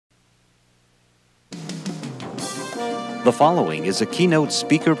The following is a keynote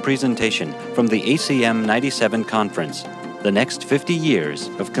speaker presentation from the ACM 97 conference, The Next 50 Years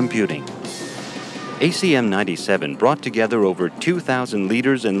of Computing. ACM 97 brought together over 2,000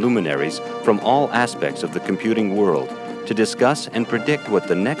 leaders and luminaries from all aspects of the computing world to discuss and predict what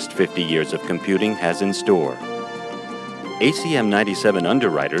the next 50 years of computing has in store. ACM 97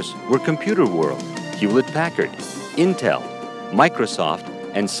 underwriters were Computer World, Hewlett-Packard, Intel, Microsoft,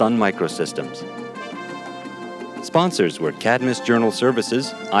 and Sun Microsystems. Sponsors were Cadmus Journal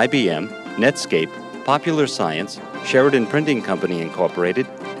Services, IBM, Netscape, Popular Science, Sheridan Printing Company Incorporated,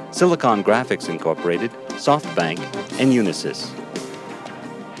 Silicon Graphics Incorporated, SoftBank, and Unisys.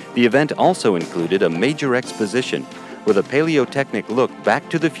 The event also included a major exposition with a paleotechnic look back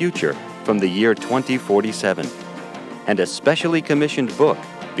to the future from the year 2047, and a specially commissioned book,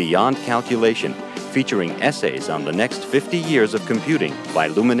 Beyond Calculation, featuring essays on the next 50 years of computing by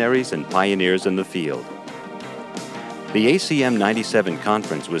luminaries and pioneers in the field. The ACM 97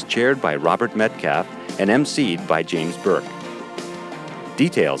 conference was chaired by Robert Metcalf and emceed by James Burke.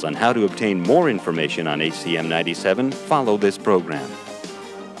 Details on how to obtain more information on ACM 97 follow this program.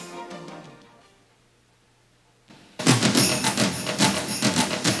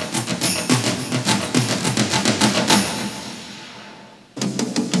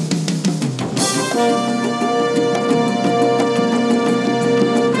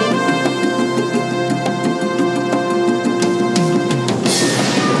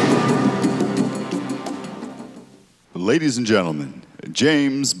 Ladies and gentlemen,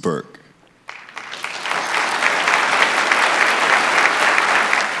 James Burke.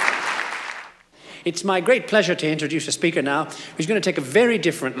 It's my great pleasure to introduce a speaker now who's going to take a very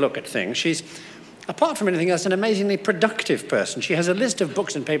different look at things. She's, apart from anything else, an amazingly productive person. She has a list of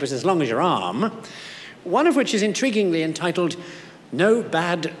books and papers as long as your arm, one of which is intriguingly entitled No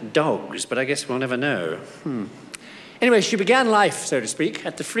Bad Dogs, but I guess we'll never know. Anyway, she began life, so to speak,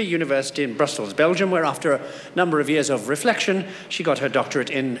 at the Free University in Brussels, Belgium, where after a number of years of reflection, she got her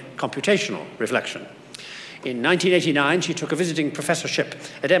doctorate in computational reflection. In 1989, she took a visiting professorship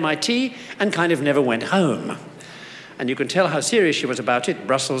at MIT and kind of never went home. And you can tell how serious she was about it,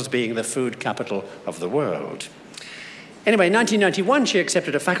 Brussels being the food capital of the world. Anyway, in 1991, she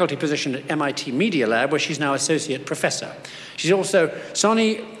accepted a faculty position at MIT Media Lab, where she's now associate professor. She's also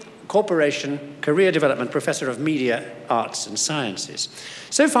Sony Corporation Career Development Professor of Media, Arts and Sciences.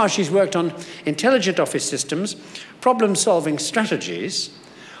 So far, she's worked on intelligent office systems, problem-solving strategies,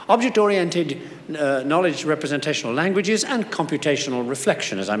 object-oriented knowledge representational languages, and computational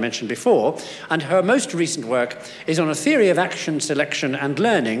reflection, as I mentioned before. And her most recent work is on a theory of action selection and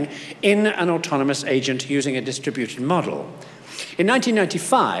learning in an autonomous agent using a distributed model. In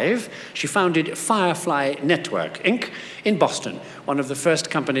 1995, she founded Firefly Network, Inc. in Boston, one of the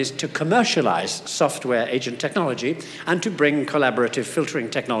first companies to commercialize software agent technology and to bring collaborative filtering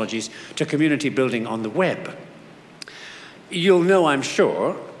technologies to community building on the web. You'll know, I'm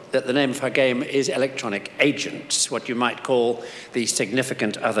sure, that the name of her game is Electronic Agents, what you might call the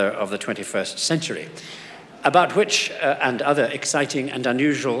significant other of the 21st century, about which and other exciting and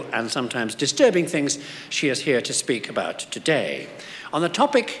unusual and sometimes disturbing things she is here to speak about today. On the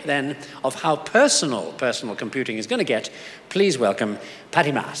topic, then, of how personal computing is going to get, please welcome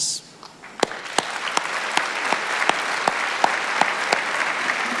Pattie Maes.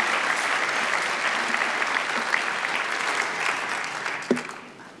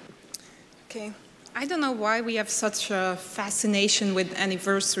 Okay. I don't know why we have such a fascination with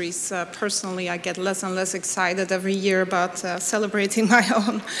anniversaries. Personally, I get less and less excited every year about celebrating my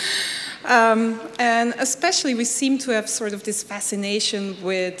own. And especially, we seem to have sort of this fascination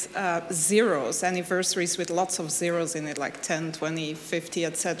with zeros, anniversaries with lots of zeros in it, like 10, 20, 50,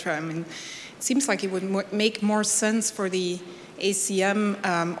 etc. I mean, it seems like it would make more sense for the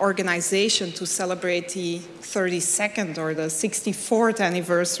ACM organization to celebrate the 32nd or the 64th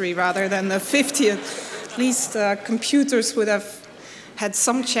anniversary rather than the 50th. At least computers would have had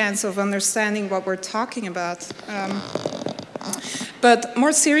some chance of understanding what we're talking about. But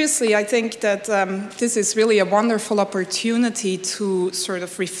more seriously, I think that this is really a wonderful opportunity to sort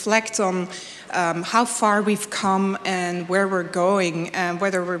of reflect on how far we've come and where we're going and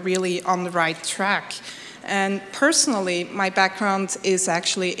whether we're really on the right track. And personally, my background is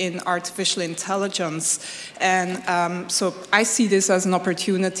actually in artificial intelligence. And so I see this as an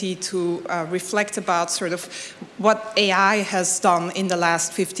opportunity to reflect about sort of what AI has done in the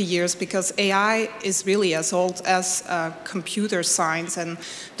last 50 years, because AI is really as old as computer science. And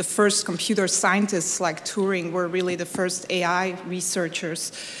the first computer scientists like Turing were really the first AI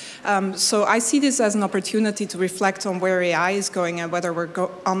researchers. So I see this as an opportunity to reflect on where AI is going and whether we're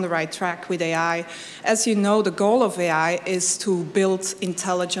on the right track with AI. As you know, the goal of AI is to build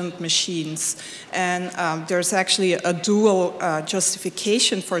intelligent machines. And there's actually a dual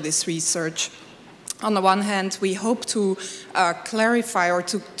justification for this research. On the one hand, we hope to clarify or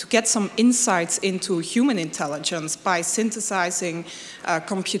to get some insights into human intelligence by synthesizing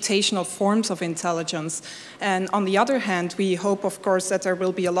computational forms of intelligence. And on the other hand, we hope, of course, that there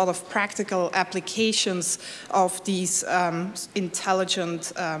will be a lot of practical applications of these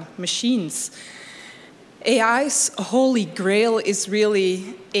intelligent machines. AI's holy grail is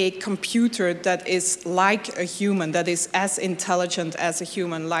really a computer that is like a human, that is as intelligent as a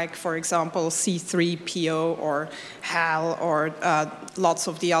human, like, for example, C3PO or HAL or lots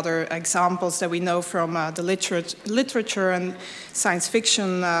of the other examples that we know from the literature and science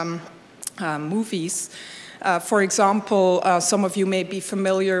fiction movies. For example, some of you may be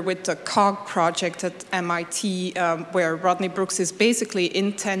familiar with the COG project at MIT, where Rodney Brooks is basically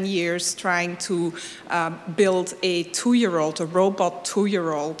in 10 years trying to build a 2-year-old, a robot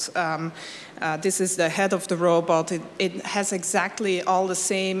 2-year-old. This is the head of the robot. It has exactly all the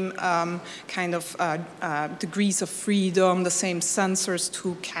same kind of degrees of freedom, the same sensors,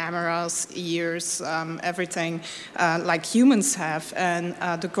 2 cameras, ears, everything like humans have. And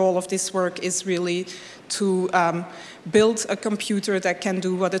the goal of this work is really to build a computer that can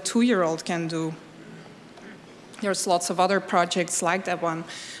do what a 2-year-old can do. There's lots of other projects like that one.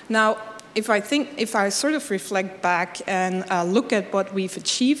 Now, if I sort of reflect back and look at what we've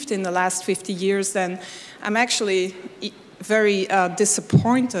achieved in the last 50 years, then I'm actually very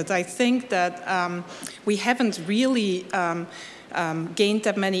disappointed. I think that we haven't really gained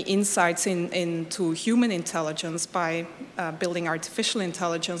that many insights into human intelligence by building artificial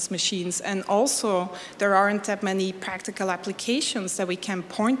intelligence machines. And also, there aren't that many practical applications that we can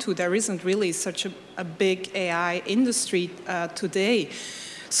point to. There isn't really such a big AI industry today.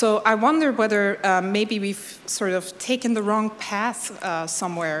 So I wonder whether maybe we've sort of taken the wrong path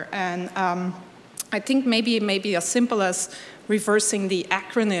somewhere. And I think maybe it may be as simple as reversing the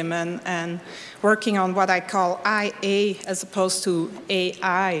acronym and working on what I call IA as opposed to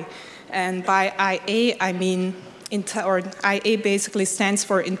AI. And by IA, I mean, IA basically stands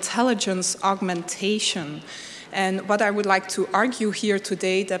for intelligence augmentation. And what I would like to argue here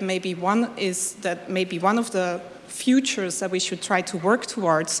today that maybe one of the futures that we should try to work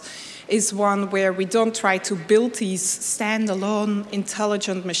towards is one where we don't try to build these standalone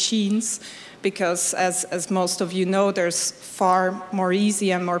intelligent machines, because as most of you know, there's far more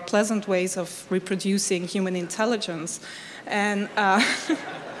easy and more pleasant ways of reproducing human intelligence. And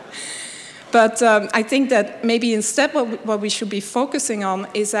but I think that maybe instead what we should be focusing on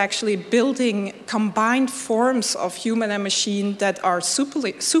is actually building combined forms of human and machine that are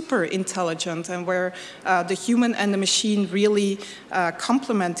super intelligent, and where the human and the machine really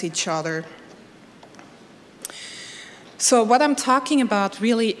complement each other. So what I'm talking about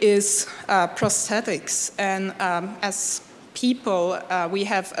really is prosthetics. And as people, we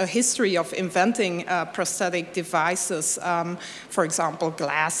have a history of inventing prosthetic devices. For example,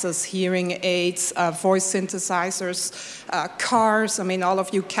 glasses, hearing aids, voice synthesizers, cars. I mean, all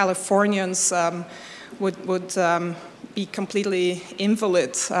of you Californians would be completely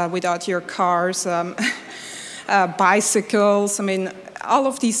invalid without your cars. Bicycles, I mean, all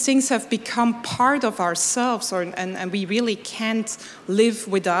of these things have become part of ourselves, and we really can't live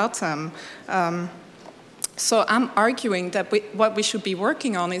without them. So I'm arguing that what we should be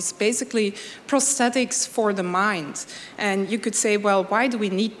working on is basically prosthetics for the mind. And you could say, well, why do we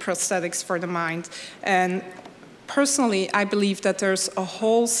need prosthetics for the mind? And personally, I believe that there's a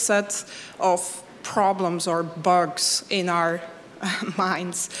whole set of problems or bugs in our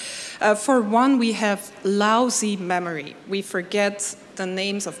minds. For one, we have lousy memory. We forget the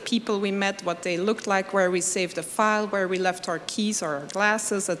names of people we met, what they looked like, where we saved a file, where we left our keys or our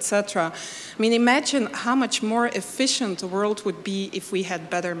glasses, etc. I mean, imagine how much more efficient the world would be if we had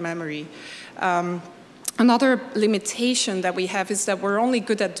better memory. Another limitation that we have is that we're only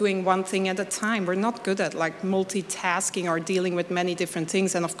good at doing one thing at a time. We're not good at like multitasking or dealing with many different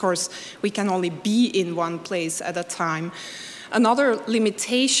things. And of course, we can only be in one place at a time. Another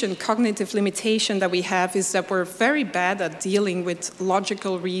limitation, cognitive limitation that we have is that we're very bad at dealing with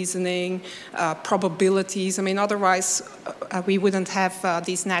logical reasoning, probabilities. I mean, otherwise we wouldn't have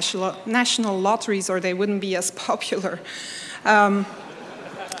these national lotteries, or they wouldn't be as popular.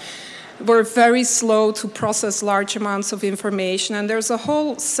 We're very slow to process large amounts of information, and there's a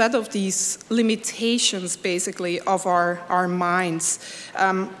whole set of these limitations, basically, of our minds.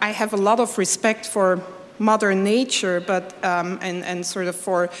 I have a lot of respect for Mother Nature, but and sort of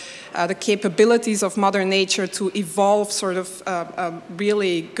for the capabilities of Mother Nature to evolve sort of a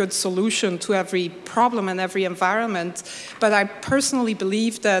really good solution to every problem and every environment. But I personally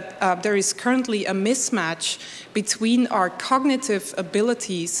believe that there is currently a mismatch between our cognitive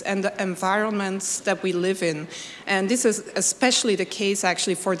abilities and the environments that we live in. And this is especially the case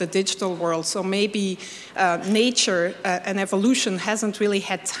actually for the digital world. So maybe nature and evolution hasn't really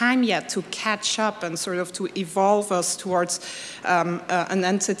had time yet to catch up and sort of to evolve us towards an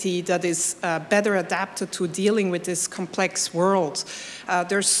entity that is better adapted to dealing with this complex world.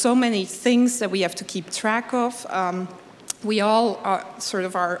 There's so many things that we have to keep track of. We all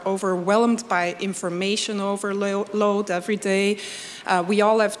are overwhelmed by information overload every day. We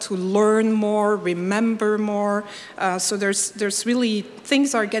all have to learn more, remember more. So there's really,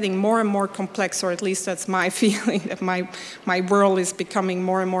 things are getting more and more complex, or at least that's my feeling, that my world is becoming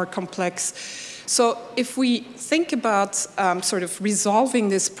more and more complex. So if we think about sort of resolving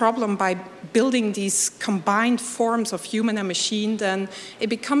this problem by building these combined forms of human and machine, then it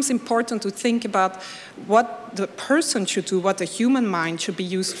becomes important to think about what the person should do, what the human mind should be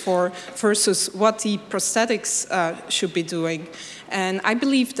used for, versus what the prosthetics should be doing. And I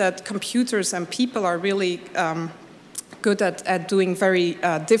believe that computers and people are really good at doing very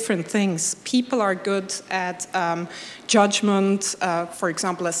different things. People are good at judgment, for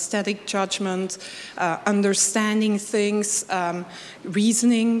example, aesthetic judgment, understanding things,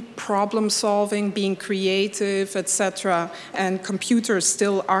 reasoning, problem solving, being creative, etc. And computers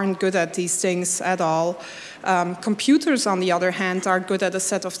still aren't good at these things at all. Computers, on the other hand, are good at a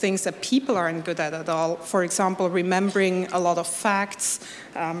set of things that people aren't good at all. For example, remembering a lot of facts,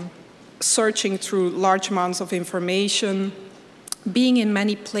 searching through large amounts of information, being in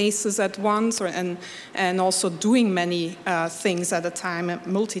many places at once, and also doing many things at a time,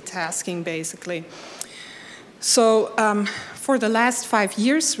 multitasking basically. So for the last 5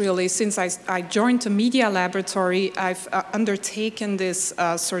 years, really, since I joined the media laboratory, I've undertaken this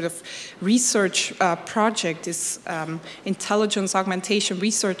sort of research project, this intelligence augmentation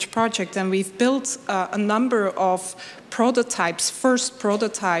research project, and we've built a number of prototypes, first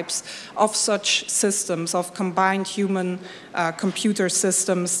prototypes of such systems, of combined human computer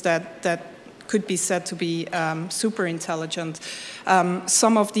systems that could be said to be super intelligent.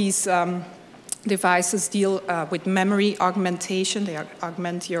 Some of these devices deal with memory augmentation. They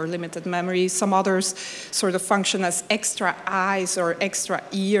augment your limited memory. Some others sort of function as extra eyes or extra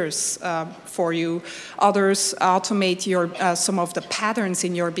ears for you. Others automate some of the patterns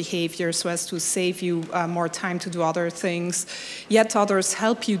in your behavior so as to save you more time to do other things. Yet others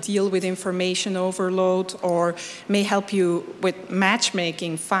help you deal with information overload, or may help you with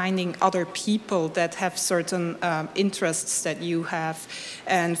matchmaking, finding other people that have certain interests that you have.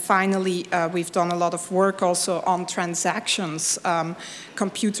 And finally, we've done a lot of work also on transactions,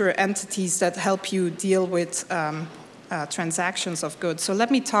 computer entities that help you deal with transactions of goods. So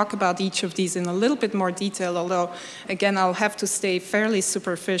let me talk about each of these in a little bit more detail, although, again, I'll have to stay fairly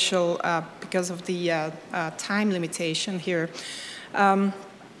superficial because of the time limitation here.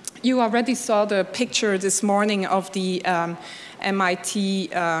 You already saw the picture this morning of the MIT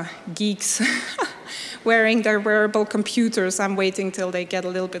geeks wearing their wearable computers. I'm waiting till they get a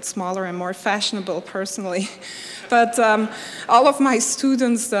little bit smaller and more fashionable, personally. But all of my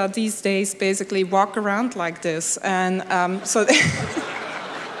students these days basically walk around like this. And so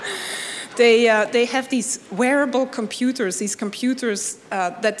they have these wearable computers, these computers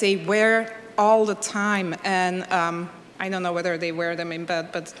that they wear all the time. And I don't know whether they wear them in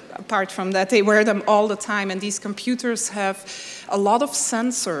bed, but apart from that, they wear them all the time. And these computers have a lot of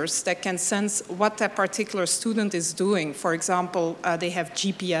sensors that can sense what that particular student is doing. For example, they have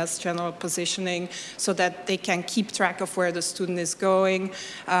GPS, general positioning, so that they can keep track of where the student is going.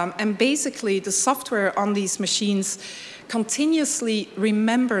 And basically, the software on these machines continuously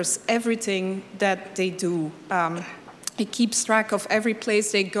remembers everything that they do. It keeps track of every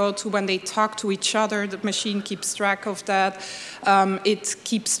place they go to. When they talk to each other, the machine keeps track of that. It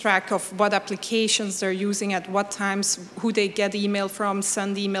keeps track of what applications they're using at what times, who they get email from,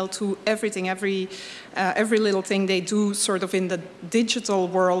 send email to, everything, every little thing they do sort of in the digital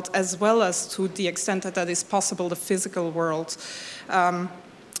world, as well as, to the extent that that is possible, the physical world.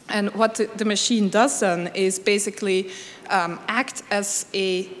 And what the machine does then is basically act as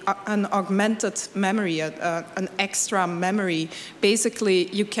an augmented memory, an extra memory. Basically,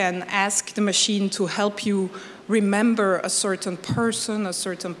 you can ask the machine to help you remember a certain person, a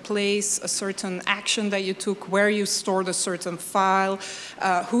certain place, a certain action that you took, where you stored a certain file,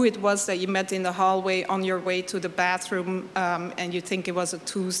 who it was that you met in the hallway on your way to the bathroom, and you think it was a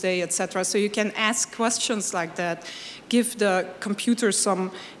Tuesday, etc. So you can ask questions like that, give the computer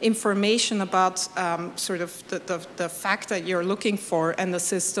some information about sort of the fact that you're looking for, and the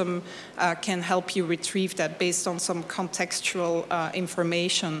system can help you retrieve that based on some contextual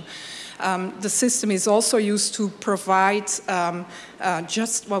information. The system is also used to provide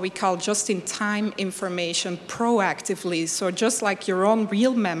just what we call just-in-time information proactively. So just like your own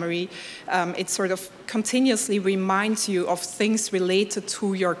real memory, it sort of continuously reminds you of things related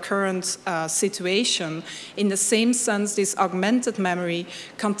to your current situation. In the same sense, this augmented memory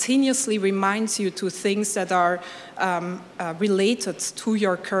continuously reminds you to things that are related to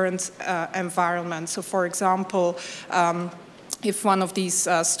your current environment. So for example, if one of these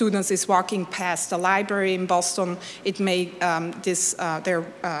students is walking past a library in Boston, it may, their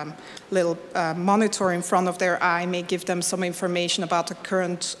little monitor in front of their eye may give them some information about the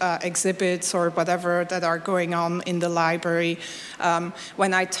current exhibits or whatever that are going on in the library.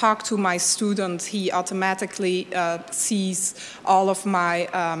 When I talk to my student, he automatically sees all of my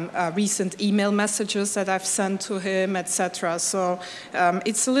recent email messages that I've sent to him, etc. So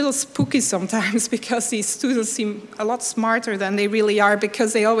it's a little spooky sometimes because these students seem a lot smarter than they really are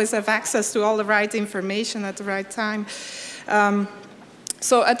because they always have access to all the right information at the right time.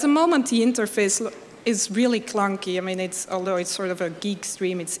 So at the moment, the interface is really clunky. I mean, although it's sort of a geek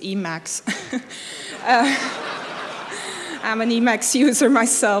stream, it's Emacs. I'm an Emacs user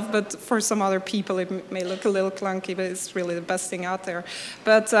myself, but for some other people it may look a little clunky, but it's really the best thing out there.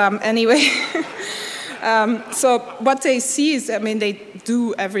 But anyway, so what they see is, I mean, they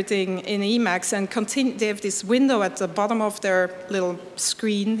do everything in Emacs and they have this window at the bottom of their little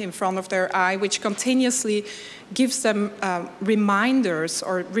screen in front of their eye, which continuously gives them reminders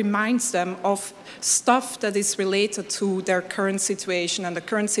or reminds them of stuff that is related to their current situation. And the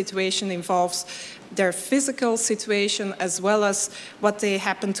current situation involves their physical situation as well as what they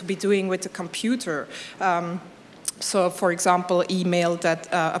happen to be doing with the computer. So, for example, email that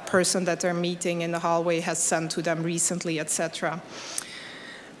a person that they're meeting in the hallway has sent to them recently, etc.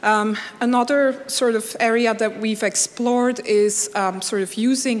 Another sort of area that we've explored is sort of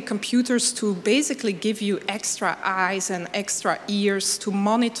using computers to basically give you extra eyes and extra ears to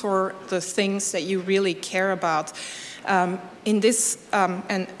monitor the things that you really care about. In this,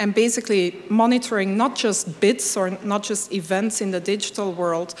 and basically monitoring not just bits or not just events in the digital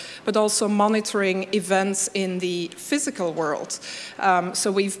world, but also monitoring events in the physical world.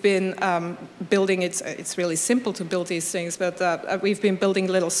 So we've been building, it's really simple to build these things, but we've been building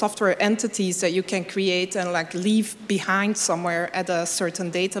little software entities that you can create and like leave behind somewhere at a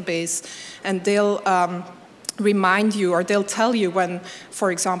certain database, and they'll remind you, or they'll tell you when,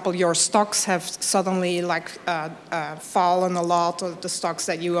 for example, your stocks have suddenly like fallen a lot, or the stocks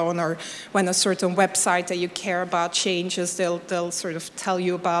that you own, or when a certain website that you care about changes, they'll sort of tell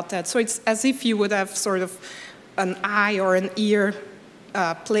you about that. So it's as if you would have sort of an eye or an ear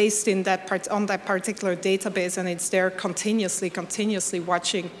placed in that on that particular database, and it's there continuously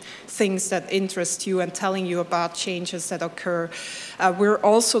watching things that interest you and telling you about changes that occur. We're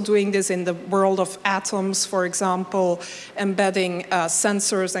also doing this in the world of atoms, for example, embedding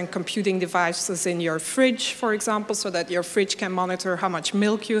sensors and computing devices in your fridge, for example, so that your fridge can monitor how much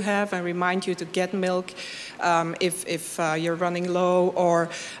milk you have and remind you to get milk if you're running low, or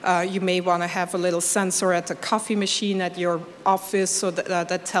you may want to have a little sensor at the coffee machine at your office so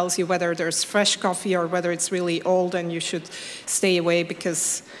that tells you whether there's fresh coffee or whether it's really old and you should stay away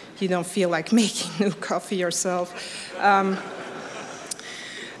because you don't feel like making new coffee yourself.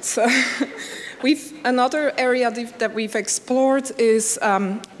 So another area that we've explored is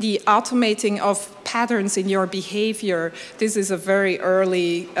the automating of patterns in your behavior. This is a very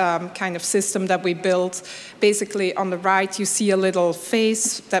early kind of system that we built. Basically, on the right, you see a little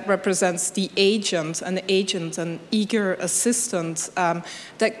face that represents the agent, an eager assistant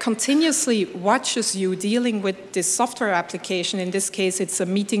that continuously watches you dealing with this software application. In this case, it's a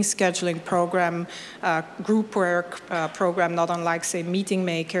meeting scheduling program, group work program, not unlike, say, Meeting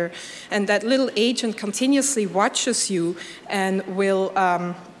Maker. And that little agent continuously watches you and will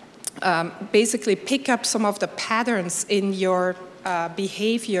basically pick up some of the patterns in your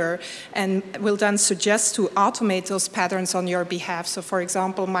behavior and will then suggest to automate those patterns on your behalf. So for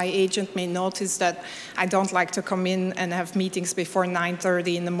example, my agent may notice that I don't like to come in and have meetings before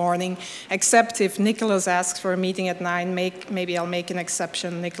 9:30 in the morning, except if Nicholas asks for a meeting at 9, maybe I'll make an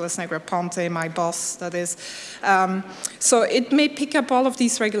exception, Nicholas Negroponte, my boss, that is. So it may pick up all of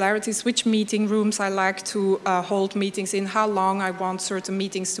these regularities, which meeting rooms I like to hold meetings in, how long I want certain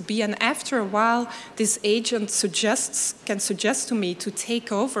meetings to be, and after a while, this agent can suggest to me to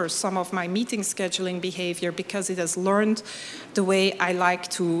take over some of my meeting scheduling behavior because it has learned the way I like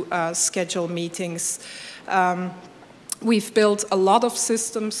to schedule meetings. We've built a lot of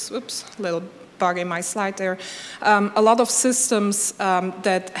systems, oops, little bug in my slide there, a lot of systems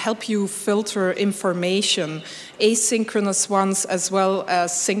that help you filter information, asynchronous ones as well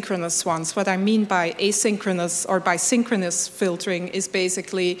as synchronous ones. What I mean by asynchronous or by synchronous filtering is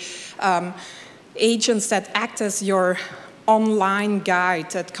basically agents that act as your online guide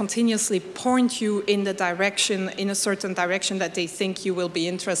that continuously point you in the direction, in a certain direction that they think you will be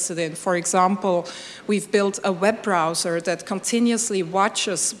interested in. For example, we've built a web browser that continuously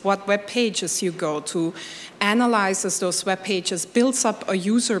watches what web pages you go to, analyzes those web pages, builds up a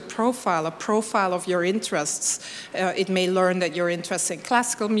user profile, a profile of your interests. It may learn that you're interested in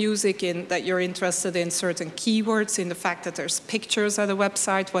classical music, in that you're interested in certain keywords, in the fact that there's pictures at a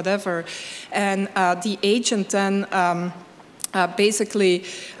website, whatever. And the agent then basically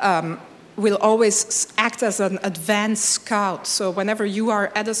will always act as an advanced scout. So whenever you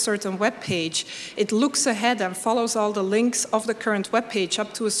are at a certain web page, it looks ahead and follows all the links of the current web page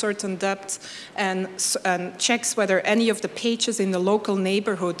up to a certain depth and checks whether any of the pages in the local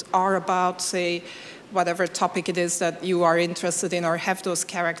neighborhood are about, say, whatever topic it is that you are interested in or have those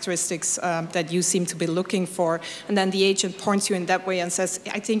characteristics that you seem to be looking for. And then the agent points you in that way and says,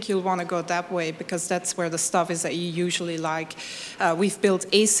 I think you'll want to go that way because that's where the stuff is that you usually like. We've built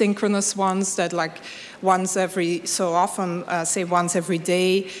asynchronous ones that like once every so often, say once every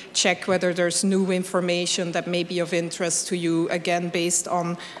day, check whether there's new information that may be of interest to you, again, based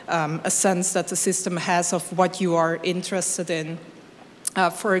on a sense that the system has of what you are interested in.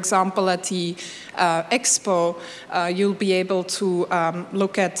 For example, at the Expo, you'll be able to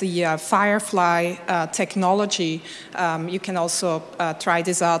look at the Firefly technology. You can also try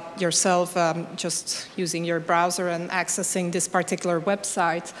this out yourself, just using your browser and accessing this particular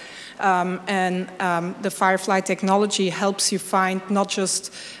website. The Firefly technology helps you find not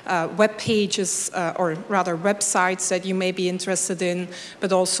just web pages, or rather websites that you may be interested in,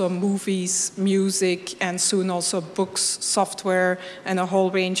 but also movies, music, and soon also books, software, and a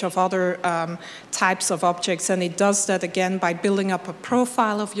whole range of other types of objects. And it does that, again, by building up a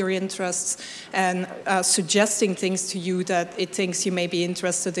profile of your interests and suggesting things to you that it thinks you may be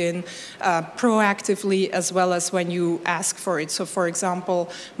interested in proactively, as well as when you ask for it. So, for example,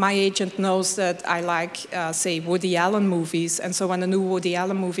 my agent knows that I like, say, Woody Allen movies, and so when a new Woody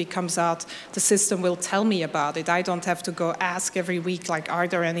Allen movie comes out, the system will tell me about it. I don't have to go ask every week, like, are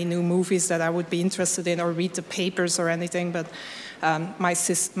there any new movies that I would be interested in, or read the papers or anything, but my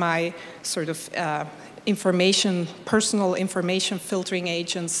sort of personal information filtering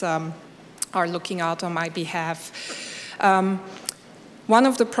agents are looking out on my behalf. One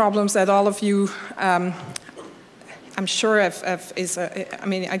of the problems that all of you, I'm sure I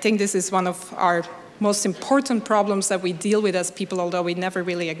think this is one of our most important problems that we deal with as people, although we never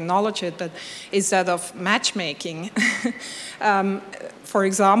really acknowledge it, but is that of matchmaking. For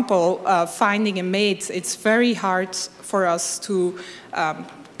example, finding a mate, it's very hard for us to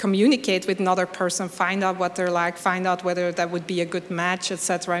communicate with another person, find out what they're like, find out whether that would be a good match,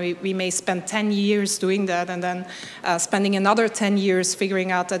 etc. We may spend 10 years doing that, and then spending another 10 years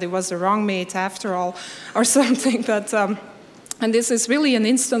figuring out that it was the wrong mate after all, or something. But and this is really an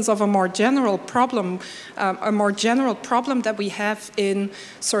instance of a more general problem that we have in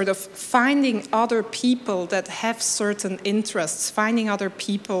sort of finding other people that have certain interests, finding other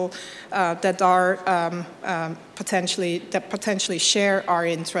people that are potentially share our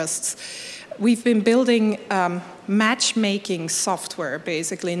interests. We've been building matchmaking software,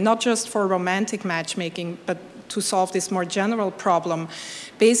 basically, not just for romantic matchmaking, but to solve this more general problem.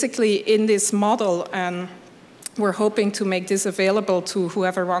 Basically, in this model, we're hoping to make this available to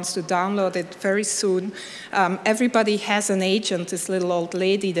whoever wants to download it very soon. Everybody has an agent, this little old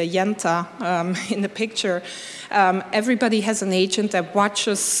lady, the Yenta, in the picture. Everybody has an agent that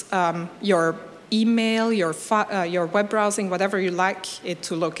watches your email, your web browsing, whatever you like it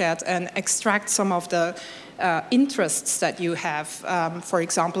to look at, and extract some of the interests that you have. For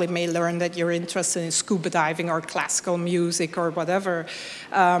example, it may learn that you're interested in scuba diving or classical music or whatever.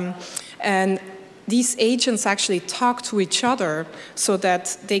 And these agents actually talk to each other so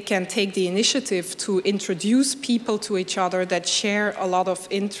that they can take the initiative to introduce people to each other that share a lot of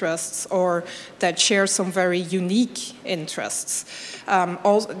interests or that share some very unique interests.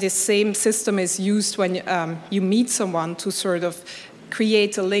 This same system is used when you meet someone to sort of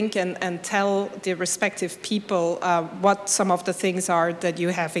create a link and tell the respective people what some of the things are that you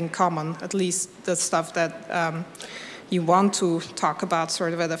have in common, at least the stuff that you want to talk about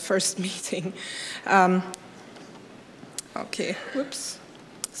sort of at a first meeting. Okay, whoops,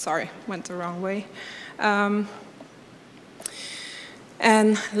 sorry, went the wrong way. And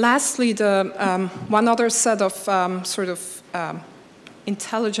lastly, the one other set of sort of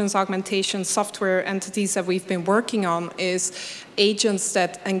intelligence augmentation software entities that we've been working on is agents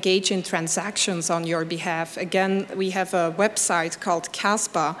that engage in transactions on your behalf. Again, we have a website called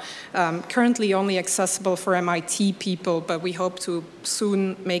CASPA, currently only accessible for MIT people, but we hope to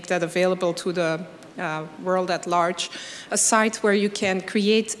soon make that available to the world at large. A site where you can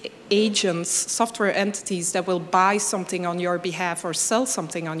create agents, software entities that will buy something on your behalf or sell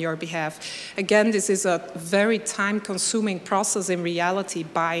something on your behalf. Again, this is a very time-consuming process in reality,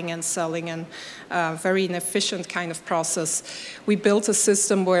 buying and selling, and very inefficient kind of process. We built a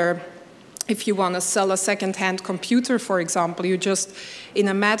system where if you want to sell a second-hand computer, for example, you just, in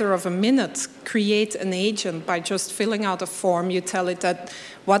a matter of a minute, create an agent by just filling out a form. You tell it that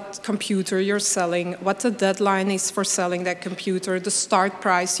what computer you're selling, what the deadline is for selling that computer, the start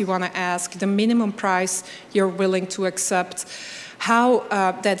price you want to ask, the minimum price you're willing to accept, how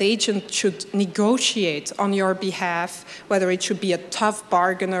that agent should negotiate on your behalf, whether it should be a tough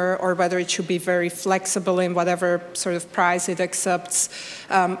bargainer or whether it should be very flexible in whatever sort of price it accepts,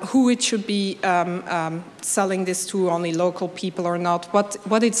 who it should be selling this to, only local people or not,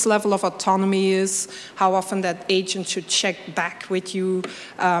 what its level of autonomy is, how often that agent should check back with you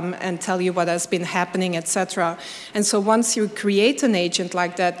and tell you what has been happening, etc. And so once you create an agent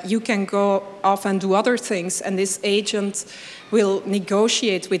like that, you can go off and do other things, and this agent will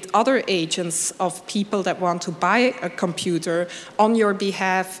negotiate with other agents of people that want to buy a computer on your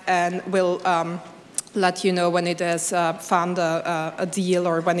behalf and will let you know when it has found a deal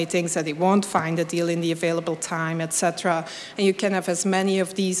or when it thinks that it won't find a deal in the available time, etc. And you can have as many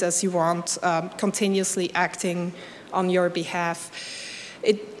of these as you want, continuously acting on your behalf.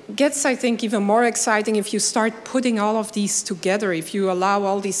 It gets, I think, even more exciting if you start putting all of these together, if you allow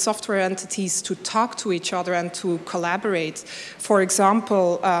all these software entities to talk to each other and to collaborate. For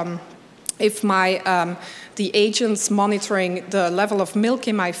example, if the agents monitoring the level of milk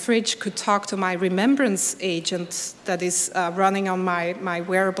in my fridge could talk to my remembrance agent that is running on my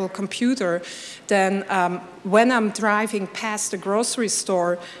wearable computer, then when I'm driving past the grocery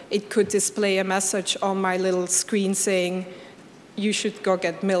store, it could display a message on my little screen saying, you should go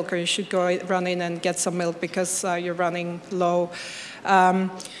get milk, or you should go run in and get some milk because you're running low.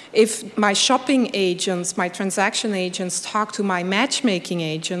 If my shopping agents, my transaction agents talk to my matchmaking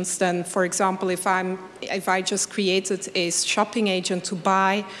agents, then, for example, if I just created a shopping agent to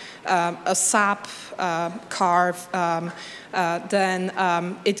buy a Saab car, then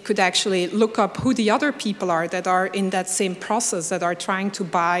it could actually look up who the other people are that are in that same process, that are trying to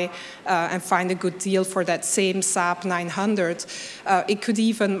buy and find a good deal for that same Saab 900. It could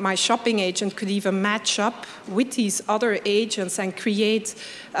even, my shopping agent could even match up with these other agents and create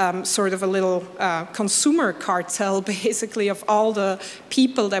sort of a little consumer cartel, basically, of all the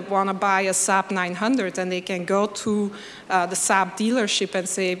people that want to buy a Saab 900, and they can go to the Saab dealership and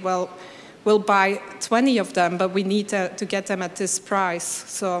say, well, we'll buy 20 of them, but we need to get them at this price.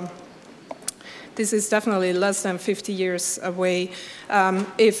 So this is definitely less than 50 years away.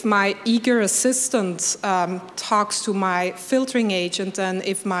 If my eager assistant talks to my filtering agent, and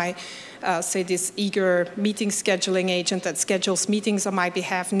if my say this eager meeting scheduling agent that schedules meetings on my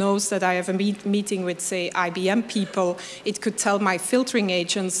behalf knows that I have a meeting with, say, IBM people, it could tell my filtering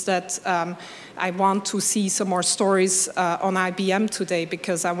agents that I want to see some more stories on IBM today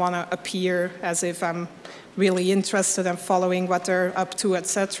because I want to appear as if I'm really interested in following what they're up to,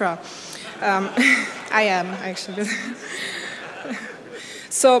 etc. I am, actually.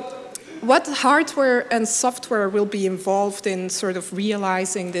 So what hardware and software will be involved in sort of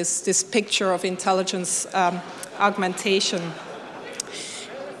realizing this picture of intelligence augmentation?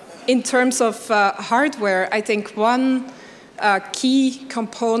 In terms of hardware, I think one key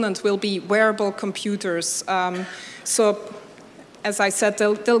component will be wearable computers. So, as I said,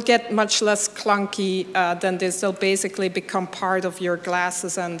 they'll get much less clunky than this. They'll basically become part of your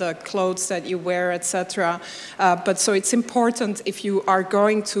glasses and the clothes that you wear, etc. But so it's important, if you are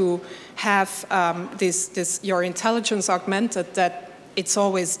going to have your intelligence augmented, that it's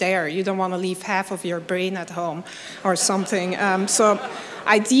always there. You don't want to leave half of your brain at home or something. So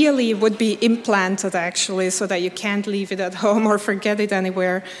ideally, it would be implanted, actually, so that you can't leave it at home or forget it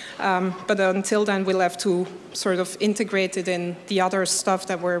anywhere. But until then, we'll have to sort of integrate it in the other stuff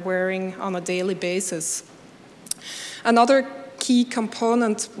that we're wearing on a daily basis. Another key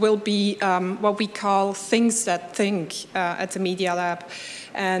component will be what we call things that think at the Media Lab.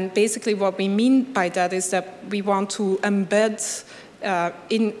 And basically what we mean by that is that we want to embed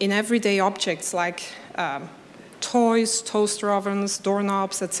in everyday objects like toys, toaster ovens,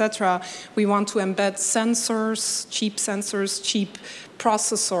 doorknobs, etc. We want to embed sensors, cheap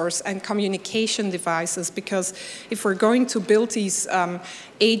processors, and communication devices, because if we're going to build these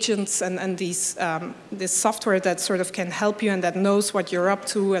agents and this software that sort of can help you and that knows what you're up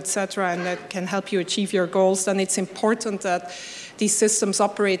to, etc., and that can help you achieve your goals, then it's important that these systems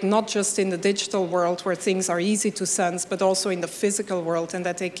operate not just in the digital world where things are easy to sense, but also in the physical world, and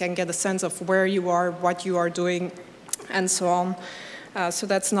that they can get a sense of where you are, what you are doing, and so on. So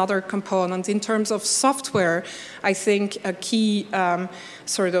that's another component. In terms of software, I think a key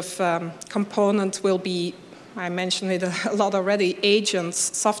component will be, I mentioned it a lot already,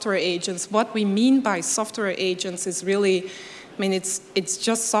 agents, software agents. What we mean by software agents is really, I mean, it's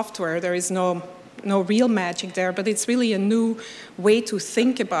just software. There is no real magic there, but it's really a new way to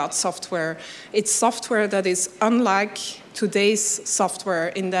think about software. It's software that is unlike today's software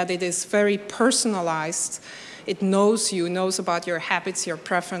in that it is very personalized. It knows you, knows about your habits, your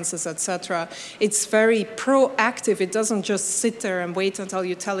preferences, etc. It's very proactive. It doesn't just sit there and wait until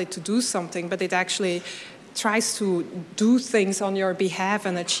you tell it to do something, but it actually tries to do things on your behalf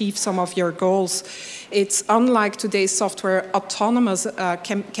and achieve some of your goals. It's unlike today's software, autonomous,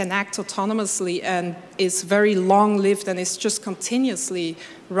 can act autonomously and is very long-lived and is just continuously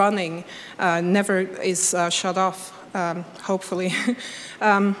running, never is shut off, hopefully.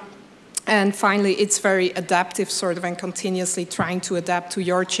 And finally, it's very adaptive, sort of, and continuously trying to adapt to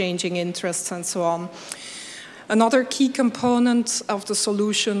your changing interests and so on. Another key component of the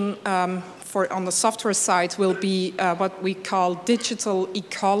solution on the software side will be what we call digital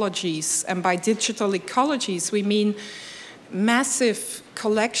ecologies. And by digital ecologies, we mean massive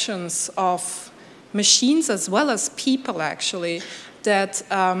collections of machines as well as people, actually, that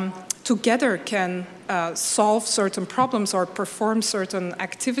together can solve certain problems or perform certain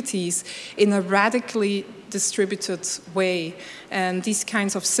activities in a radically distributed way. And these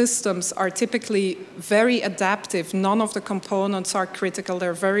kinds of systems are typically very adaptive. None of the components are critical.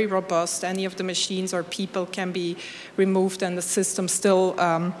 They're very robust. Any of the machines or people can be removed and the system still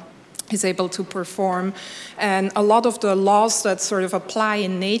is able to perform. And a lot of the laws that sort of apply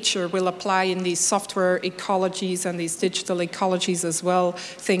in nature will apply in these software ecologies and these digital ecologies as well.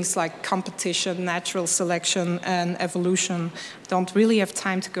 Things like competition, natural selection, and evolution. Don't really have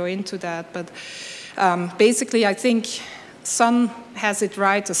time to go into that, but basically I think Sun has it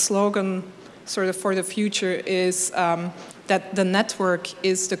right. The slogan sort of for the future is that the network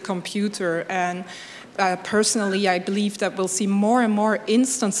is the computer, and personally, I believe that we'll see more and more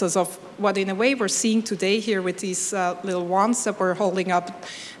instances of what, in a way, we're seeing today here with these little wands that we're holding up,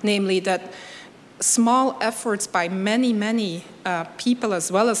 namely that small efforts by many people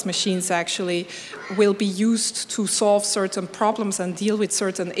as well as machines actually will be used to solve certain problems and deal with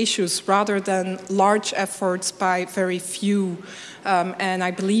certain issues rather than large efforts by very few. And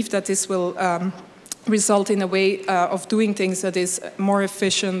I believe that this will result in a way of doing things that is more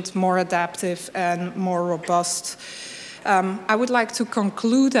efficient, more adaptive, and more robust. I would like to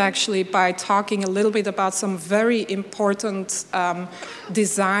conclude actually by talking a little bit about some very important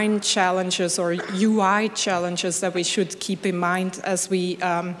design challenges or UI challenges that we should keep in mind as we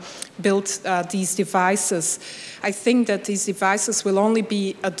build these devices. I think that these devices will only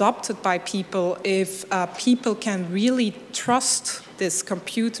be adopted by people if people can really trust this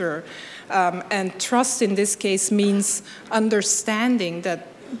computer. And trust in this case means understanding that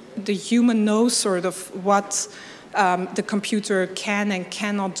the human knows sort of what the computer can and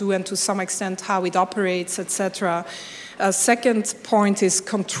cannot do, and to some extent how it operates, etc. A second point is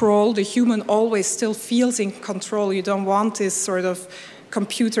control. The human always still feels in control. You don't want this sort of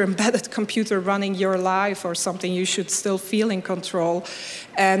embedded computer running your life or something. You should still feel in control.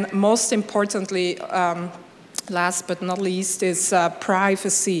 And most importantly, last but not least, is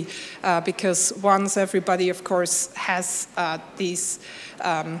privacy, because once everybody, of course, has these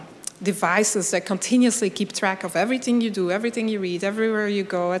devices that continuously keep track of everything you do, everything you read, everywhere you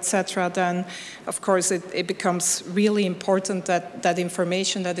go, etc., then, of course, it becomes really important that that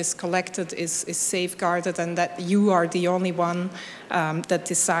information that is collected is safeguarded and that you are the only one that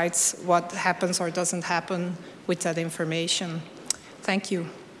decides what happens or doesn't happen with that information. Thank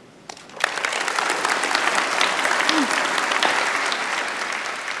you.